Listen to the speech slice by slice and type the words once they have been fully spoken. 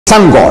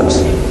sun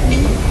gods.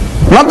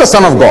 Not the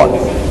Son of God.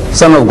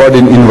 Son of God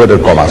in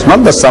inverted commas.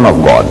 Not the Son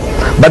of God,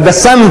 but the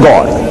sun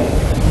god.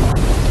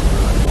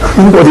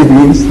 You know what it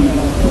means?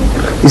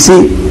 You see,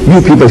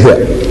 you people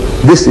here,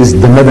 this is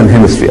the northern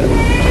hemisphere.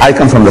 I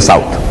come from the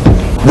south.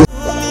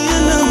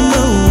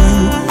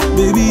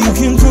 Baby, you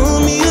can call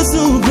me a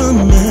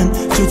Superman.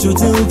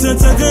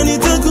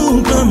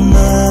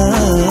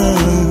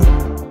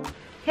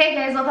 Hey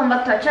guys, welcome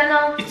back to our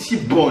channel. It's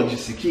your boy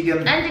Sheikh and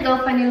your girl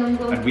Fanny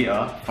Lungu. and we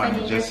are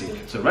Fanny&jessy.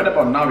 So right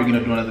about now we're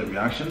gonna do another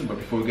reaction, but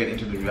before we get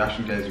into the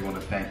reaction, guys, we want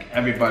to thank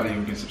everybody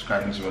who's been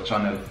subscribing to our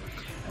channel,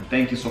 and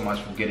thank you so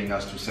much for getting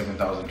us to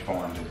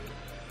 7,400.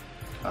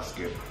 That's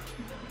good.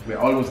 We're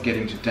almost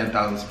getting to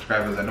 10,000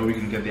 subscribers. I know we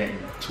can get there in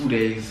 2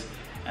 days,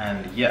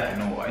 and yeah,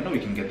 I know we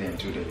can get there in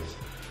 2 days.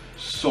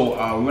 So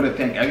we want to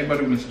thank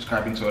everybody who's been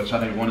subscribing to our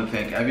channel. We want to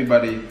thank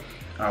everybody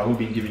who've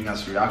been giving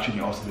us reaction.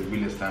 You're also the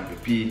realest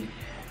MVP.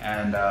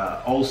 And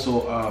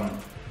also,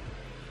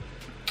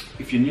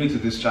 if you're new to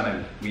this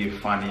channel, we are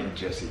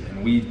Fanny&jessy,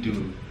 and we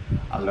do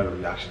a lot of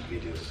reaction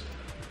videos.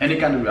 Any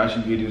kind of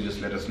reaction videos, just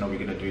let us know. We're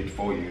gonna do it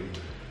for you.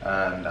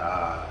 And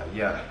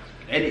yeah,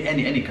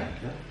 any kind,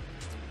 yeah,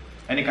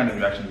 any kind of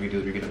reaction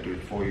videos, we're gonna do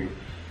it for you.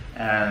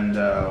 And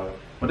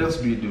what else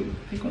do you do?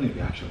 I think only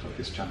reactions of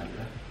this channel,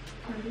 yeah.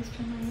 On this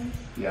channel, yes.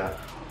 Yeah,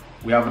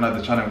 we have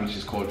another channel which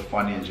is called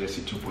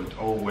Fanny&jessy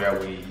 2.0,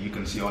 where you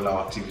can see all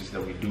our activities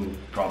that we do,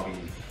 probably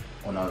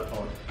on our,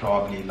 or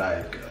probably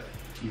like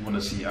you want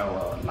to see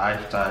our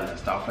lifestyle and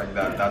stuff like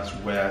that. That's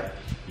where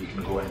you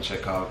can go and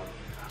check out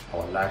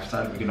our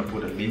lifestyle. We're gonna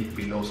put a link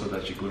below so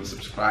that you go and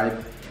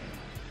subscribe,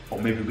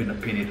 or maybe we're gonna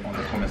pin it on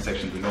the comment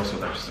section below so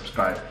that you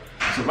subscribe.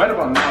 So right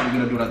about now we're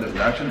gonna do another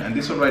reaction, and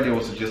this one right here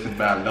was suggested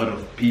by a lot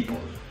of people,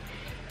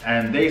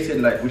 and they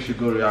said like we should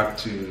go react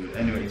to,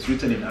 anyway, it's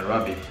written in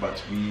Arabic but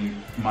we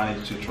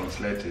managed to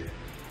translate it,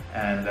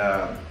 and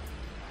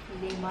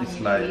it's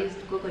like we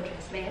used Google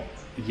Translate.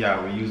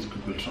 Yeah, we use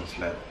Google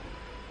Translate.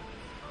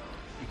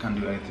 You can't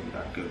do anything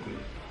without Google.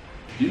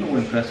 Do you know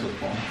when press was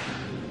born?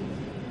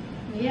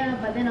 Yeah,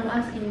 but then I'm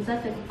asking, is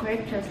that the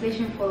correct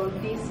translation for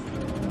this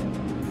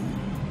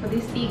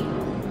thing?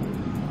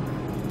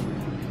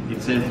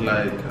 It says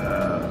like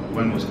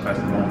when was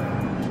Christ born?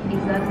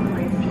 Is that the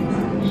correct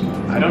translation?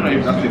 I don't know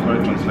if that's the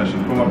correct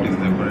translation. Probably it's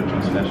the correct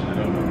translation. I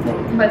don't know.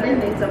 Probably. But then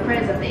there's a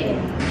surprise at the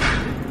end.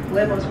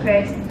 When was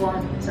Christ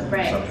born?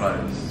 Surprise.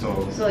 Surprise.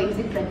 So is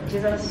it that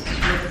Jesus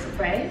was a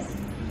surprise?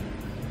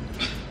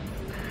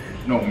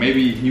 No,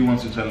 maybe he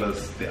wants to tell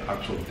us the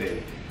actual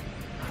day.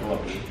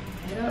 Probably.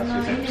 I don't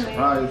know. Anyway.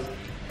 Surprise.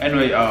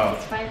 Anyway,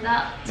 let's find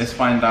out. Let's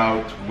find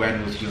out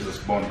when was Jesus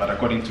born. But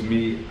according to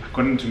me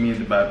in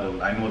the Bible,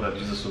 I know that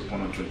Jesus was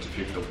born on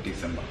 25th of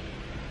December.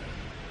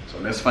 So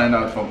let's find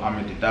out from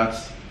Ahmed Deedat.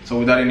 So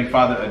without any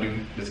further ado,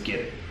 let's get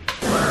it.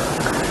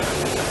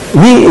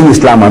 We in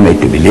Islam are made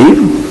to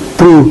believe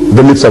through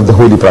the lips of the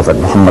Holy Prophet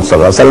Muhammad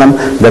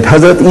that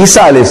Hazrat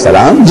Isa alayhi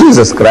salam,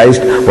 Jesus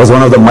Christ, was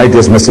one of the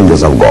mightiest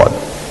messengers of God.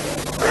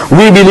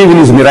 We believe in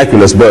his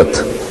miraculous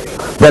birth,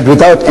 that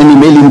without any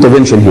male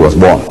intervention he was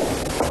born.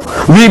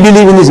 We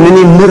believe in his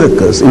many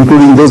miracles,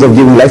 including those of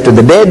giving life to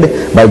the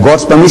dead by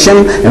God's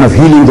permission, and of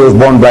healing those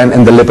born blind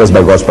and the lepers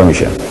by God's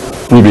permission.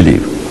 We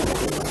believe.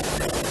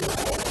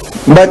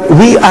 But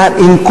we are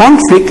in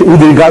conflict with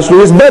regards to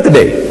his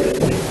birthday.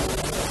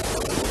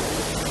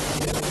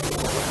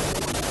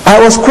 I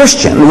was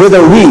questioned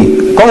whether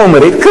we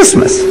commemorate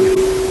Christmas.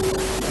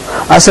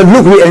 I said,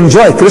 look, we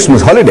enjoy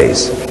Christmas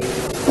holidays.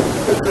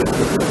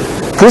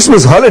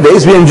 Christmas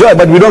holidays we enjoy,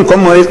 but we don't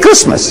commemorate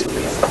Christmas.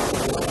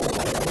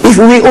 If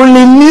we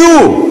only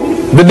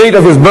knew the date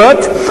of his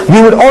birth,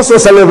 we would also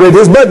celebrate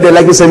his birthday,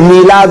 like we say,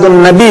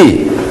 Miladul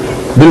Nabi.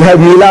 We'll have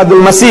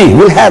Miladul Masih.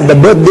 We'll have the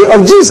birthday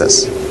of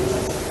Jesus.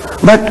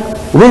 But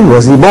when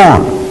was he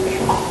born?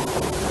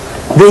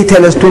 They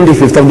tell us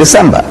 25th of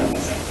December.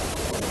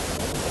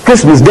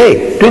 Christmas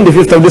Day,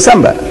 25th of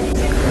December.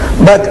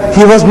 But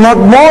he was not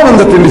born on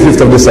the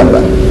 25th of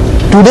December.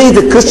 Today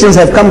the Christians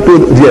have come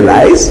to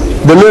realize,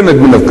 the learned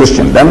men of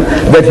Christendom,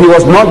 that he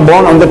was not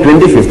born on the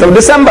 25th of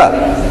December.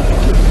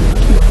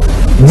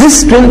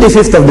 This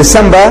 25th of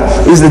December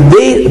is the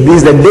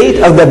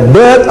date of the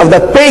birth of the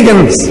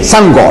pagan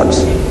sun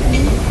gods.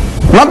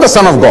 Not the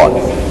Son of God.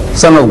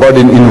 Son of God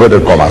in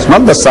inverted commas.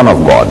 Not the Son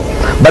of God,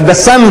 but the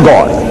sun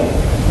god.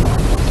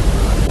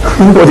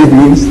 You know what it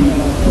means?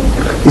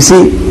 You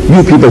see,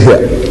 you people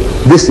here,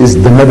 this is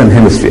the northern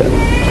hemisphere.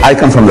 I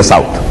come from the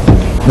south.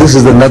 This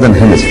is the northern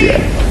hemisphere.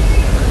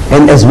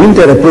 And as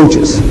winter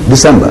approaches,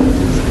 December,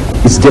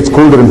 it gets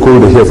colder and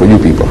colder here for you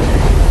people.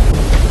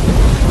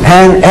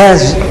 And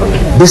as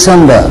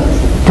December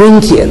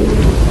 20th,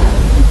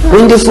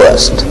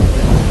 21st,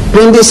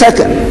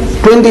 22nd,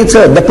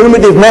 23rd, the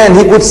primitive man,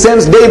 he could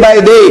sense day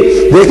by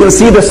day, they can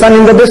see the sun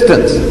in the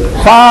distance.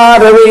 Far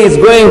away, it's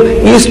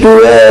going east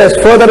to west,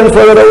 further and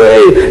further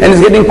away, and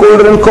it's getting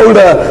colder and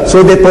colder.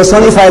 So they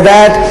personify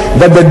that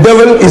the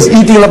devil is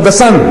eating up the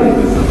sun.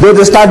 So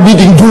they start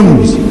beating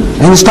drums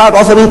and start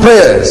offering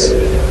prayers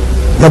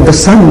that the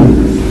sun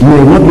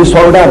may not be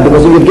swallowed up,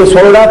 because if it gets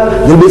swallowed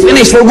up, they'll be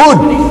finished for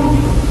good.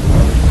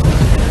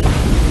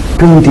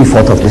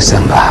 24th of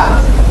December,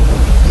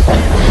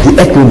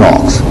 the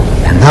equinox.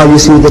 And now you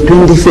see the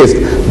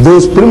 25th.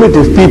 Those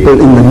primitive people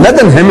in the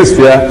northern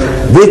hemisphere,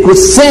 they could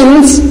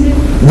sense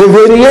the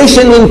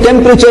variation in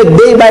temperature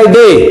day by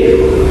day.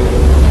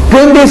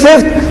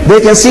 25th,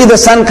 they can see the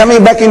sun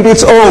coming back into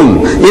its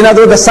own. In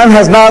other words, the sun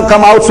has now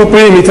come out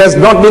supreme. It has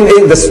not been,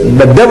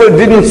 the devil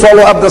didn't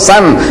swallow up the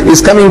sun.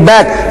 It's coming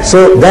back.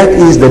 So that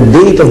is the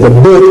date of the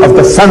birth of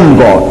the sun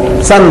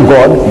god. Sun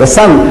god, the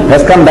sun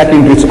has come back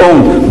into its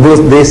own.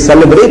 They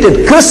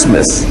celebrated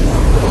Christmas.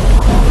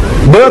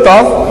 Birth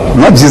of,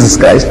 not Jesus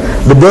Christ,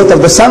 the birth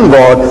of the sun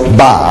god,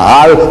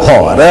 Baal,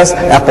 Horus,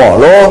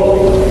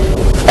 Apollo,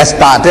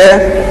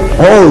 Astarte.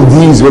 All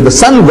these were the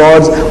sun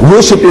gods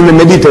worshipped in the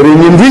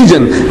Mediterranean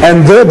region,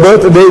 and their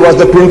birthday was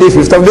the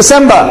 25th of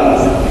December.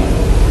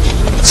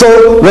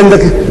 So when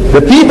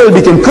the people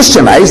became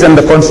Christianized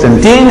under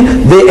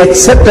Constantine, they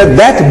accepted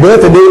that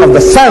birthday of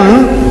the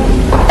sun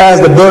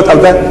as the birth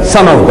of the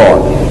Son of God,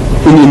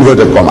 in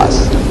inverted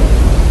commas.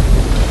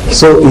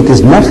 So it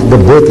is not the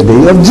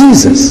birthday of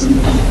Jesus.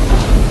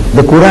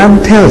 The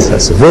Quran tells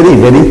us very,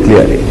 very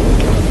clearly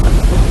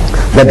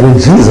that when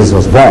Jesus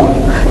was born,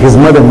 his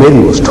mother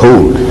Mary was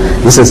told,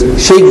 he says,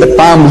 shake the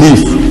palm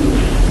leaf,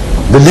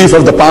 the leaf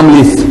of the palm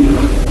leaf,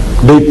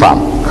 date palm,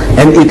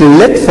 and it will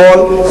let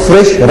fall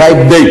fresh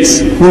ripe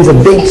dates. Means the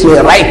dates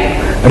were ripe,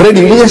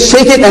 ready. You just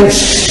shake it and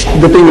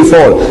the thing will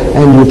fall.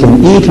 And you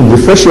can eat and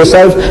refresh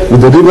yourself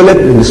with the rivulet,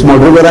 the small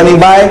river running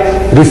by,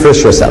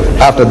 refresh yourself.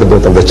 After the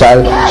birth of the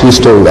child, she is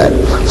told that.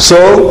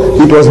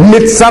 So it was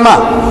midsummer.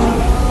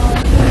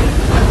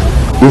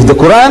 If the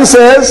Quran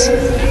says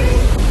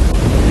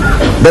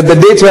that the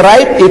dates were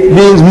ripe, it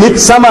means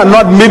midsummer,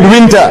 not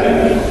midwinter.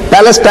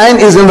 Palestine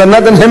is in the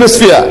northern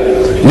hemisphere.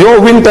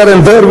 Your winter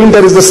and their winter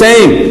is the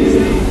same.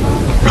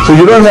 So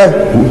you don't have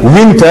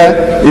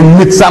winter in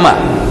midsummer.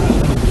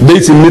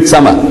 Dates in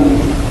midsummer.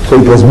 So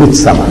it was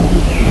midsummer.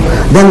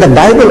 Then the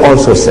Bible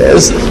also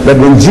says that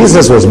when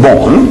Jesus was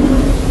born,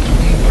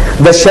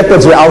 the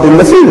shepherds were out in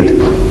the field.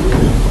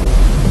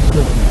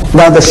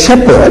 Now the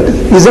shepherd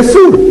is a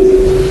fool.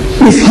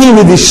 If he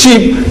with his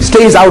sheep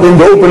stays out in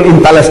the open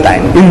in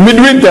Palestine, in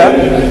midwinter,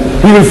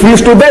 he will freeze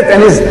to death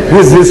and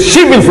his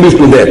sheep will freeze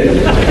to death.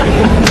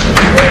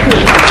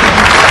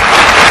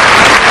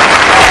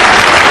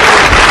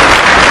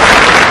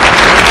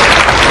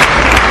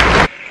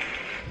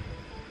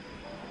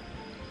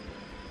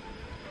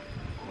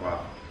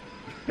 Wow.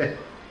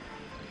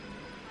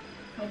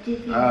 What do you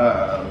think?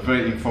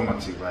 Very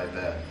informative right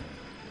there.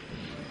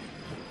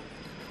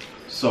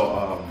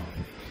 So,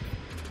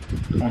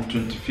 on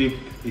 25th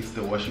is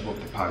the worship of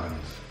the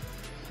pagans,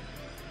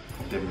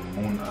 of the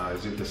moon,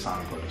 is it the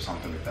sun god or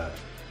something like that?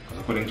 Because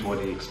according to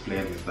what he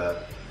explained is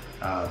that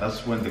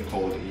that's when the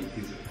cold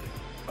is,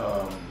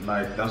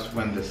 like that's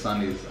when the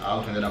sun is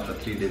out, and then after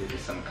 3 days the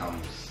sun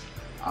comes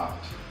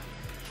out.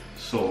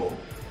 So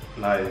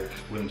like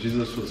when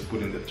Jesus was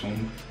put in the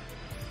tomb,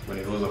 when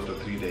he rose after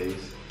 3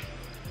 days,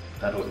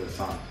 that was the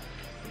sun.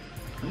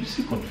 Can you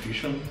see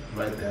confusion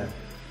right there?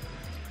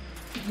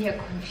 You're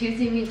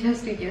confusing me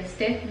just with your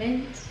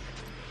statement.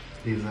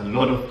 There's a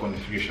lot of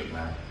confusion,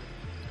 man.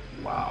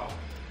 Wow.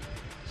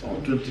 So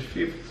on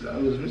 25th, I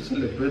was really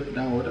celebrating.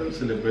 Now, what are we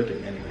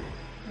celebrating anyway?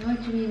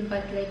 What do you mean?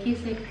 But like you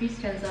said,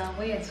 Christians are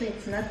aware, so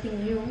it's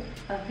nothing new.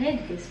 I've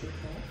heard this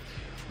before.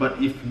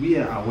 But if we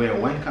are aware,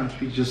 why can't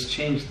we just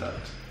change that?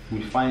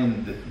 We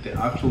find the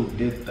actual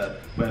date that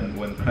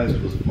when Christ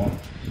was born,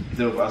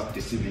 instead of us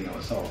deceiving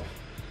ourselves,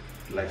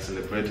 like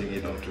celebrating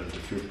it on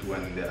 25th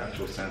when the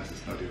actual sense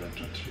is not even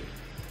 25th.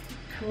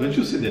 Don't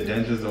you see the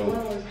dangers of...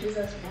 Where was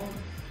Jesus born?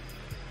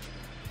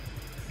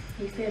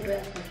 He said where?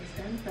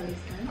 Pakistan?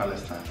 Palestine?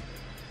 Palestine.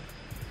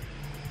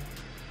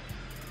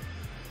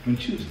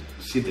 Don't you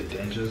see the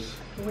dangers?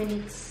 When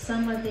it's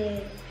summer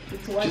there,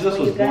 it's what Jesus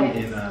for was you born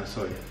guys?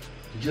 in,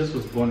 Jesus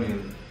was born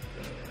in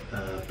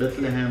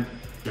Bethlehem.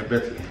 Yeah,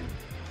 Bethlehem.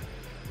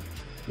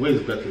 Where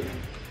is Bethlehem?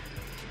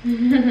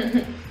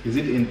 Is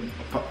it in,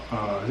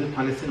 is it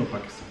Palestine or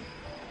Pakistan?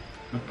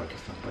 Not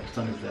Pakistan.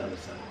 Pakistan is the other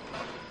side.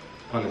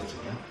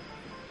 Palestine, yeah?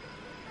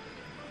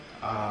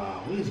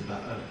 Where is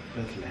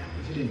Bethlehem?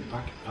 Is it in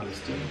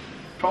Palestine?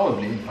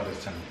 Probably in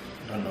Palestine.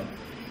 I don't know.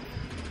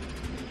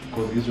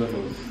 Because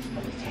Israel was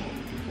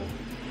Palestine before.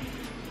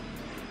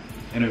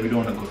 Anyway, we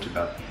don't want to go to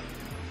that.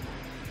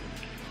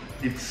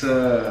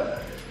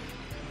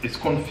 It's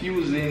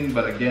confusing,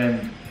 but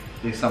again,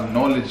 there's some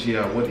knowledge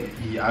here. What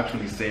he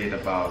actually said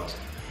about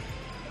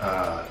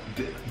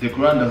the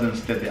Quran doesn't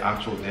state the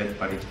actual date,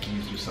 but it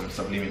gives you some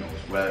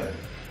subliminals where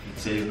it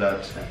says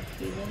that.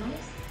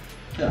 Subliminals?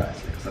 Yeah,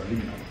 it's like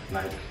subliminal.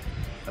 Like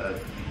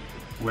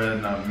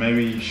when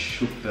Mary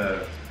shook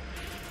the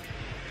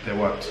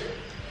what?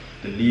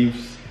 The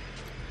leaves.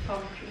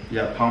 Palm tree.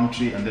 Yeah, palm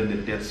tree, and then the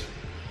dates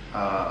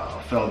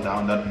fell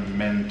down. That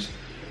meant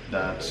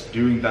that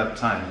during that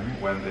time,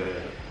 when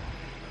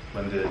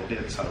the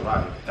dates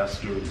arrived, that's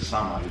during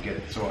summer. You get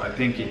it. So I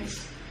think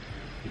it's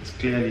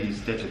clearly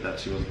stated that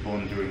she was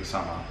born during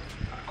summer,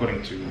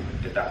 according to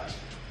Deedat.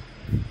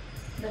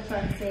 That's what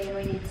I'm saying.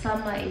 When it's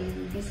summer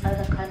in this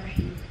other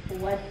country,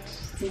 what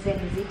season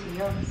is it in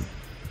yours?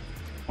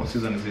 What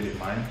season is it in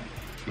mine?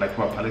 Like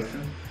what,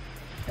 Palestine?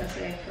 That's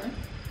right, right?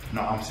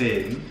 No, I'm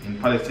saying in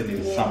Palestine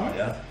it's Yes. summer,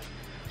 yeah?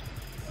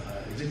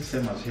 Is it the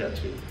same as here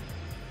too?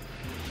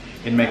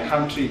 In my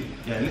country,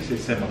 yeah, let's say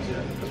same as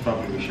here, because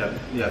probably we share,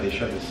 yeah, they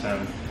share the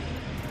same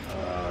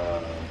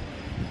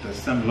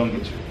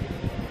longitude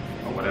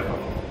or whatever.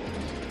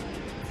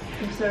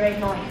 So right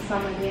now it's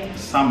summer there.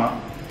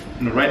 Summer,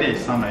 no, right there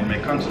is summer. In my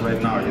country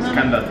right now, it's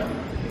kind of,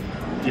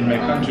 in my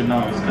country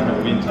now, it's kind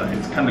of winter.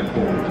 It's kind of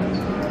cold.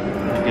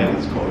 Again,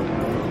 it's cold.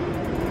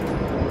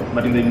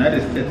 But in the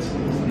United States,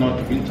 it's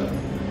not winter.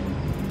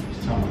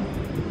 It's summer.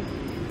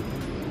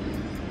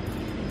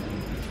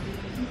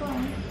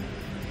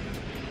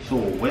 So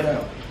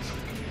where?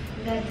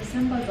 The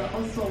Decembers are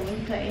also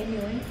winter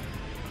anyway.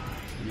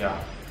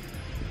 Yeah.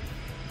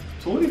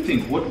 So what do you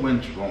think? What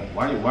went wrong?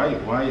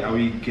 Why are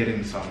we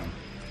getting some?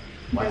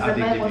 Why Does are the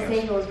they Bible giving say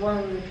us? he was born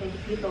on the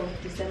 25th of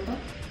December?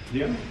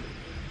 Yeah.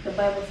 The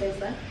Bible says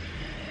that.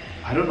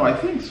 I don't know. I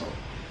think so.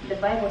 The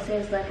Bible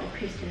says that, or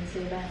Christians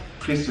say that.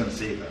 Christians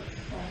say that.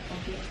 Oh,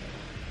 okay.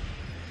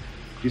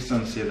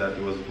 Christians say that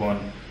he was born.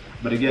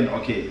 But again,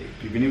 okay,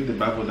 even if the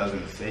Bible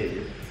doesn't say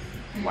it,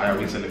 why are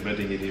we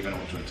celebrating it even on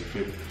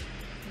 25th?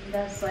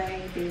 That's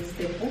why there's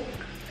the book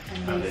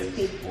and And there's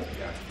there's- people.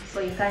 yeah. So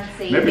you can't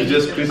say Maybe this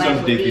just is the Christians,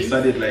 Bible they is.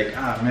 decided like,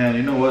 man,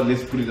 you know what,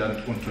 let's put it on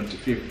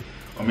 25th.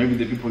 Or maybe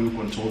the people who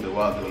control the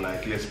world, they were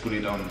like, let's put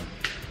it on.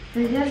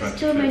 There's just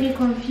too 25th. many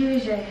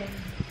confusion.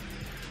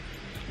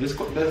 There's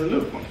a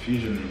lot of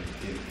confusion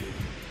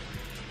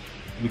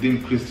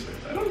within Christians.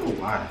 I don't know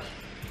why.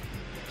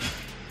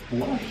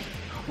 Why?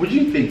 What do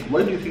you think?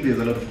 Why do you think there's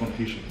a lot of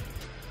confusion?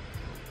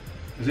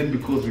 Is it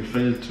because we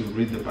fail to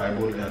read the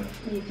Bible? And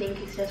You think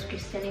it's just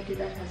Christianity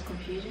that has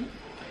confusion?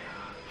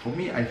 for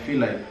me, I feel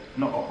like,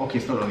 no, okay,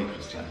 it's not only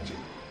Christianity,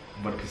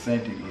 but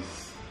Christianity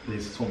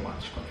there's so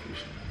much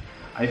confusion.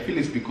 I feel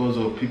it's because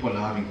of people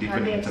having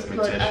different Have they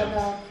explored interpretations.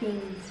 other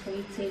things for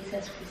you to say it's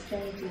just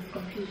Christianity with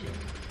confusion?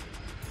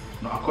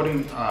 No,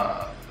 according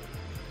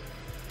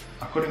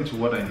to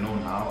what I know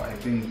now, I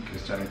think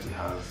Christianity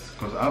has,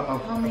 because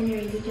How many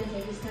religions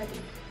have you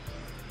studied?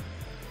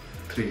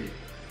 3.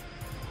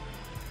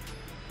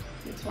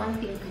 It's one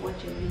thing to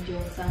watch a video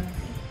or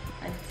something.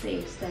 I'd say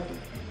you've studied.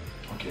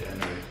 Okay,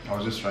 anyway, I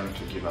was just trying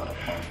to give out a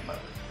point, but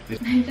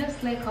I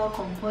just like how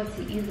composed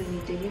he is when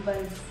he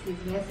delivers his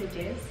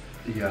messages.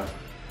 yeah,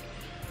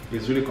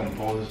 it's really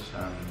composed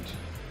and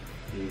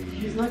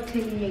He's not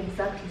telling you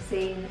exactly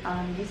saying,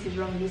 this is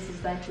wrong, this is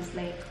that. It's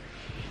like,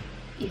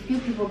 if you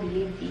people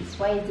believe this,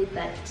 why is it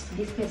that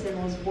this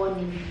person was born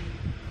in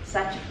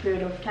such a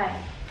period of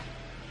time?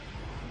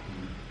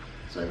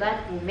 So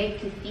that will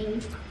make you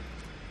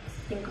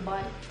think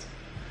about it,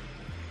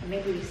 and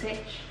maybe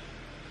research.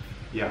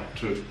 yeah,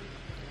 true.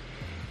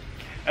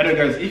 Anyway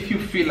guys, if you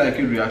feel like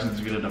you react to this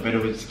video, the better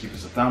way is to give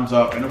us a thumbs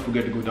up, and don't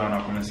forget to go down in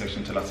our comment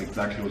section, tell us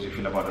exactly what you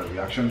feel about the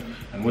reaction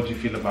and what you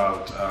feel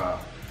about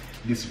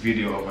this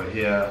video over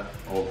here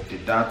of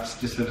Deedat.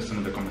 Just let us know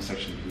in the comment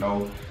section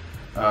below.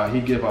 He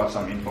gave out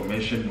some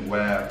information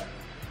where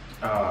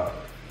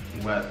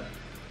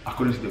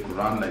according to the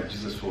Quran, like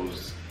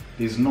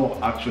there's no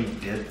actual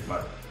death,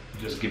 but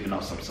just giving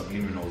out some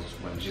subliminals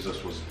when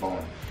Jesus was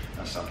born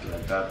and something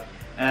like that.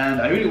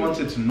 And I really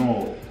wanted to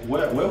know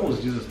where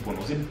was Jesus born?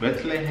 Was it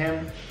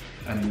Bethlehem?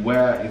 And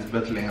where is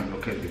Bethlehem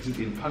located? Is it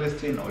in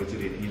Palestine or is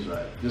it in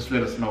Israel? Just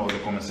let us know in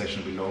the comment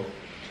section below.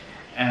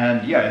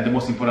 And yeah, and the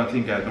most important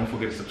thing, guys, don't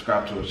forget to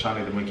subscribe to our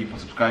channel. The more you keep on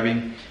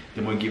subscribing,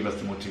 the more you give us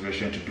the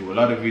motivation to do a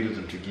lot of videos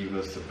and to give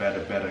us the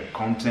better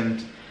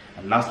content.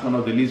 And last but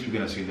not the least, we're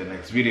gonna see you in the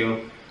next video.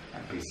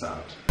 And peace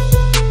out.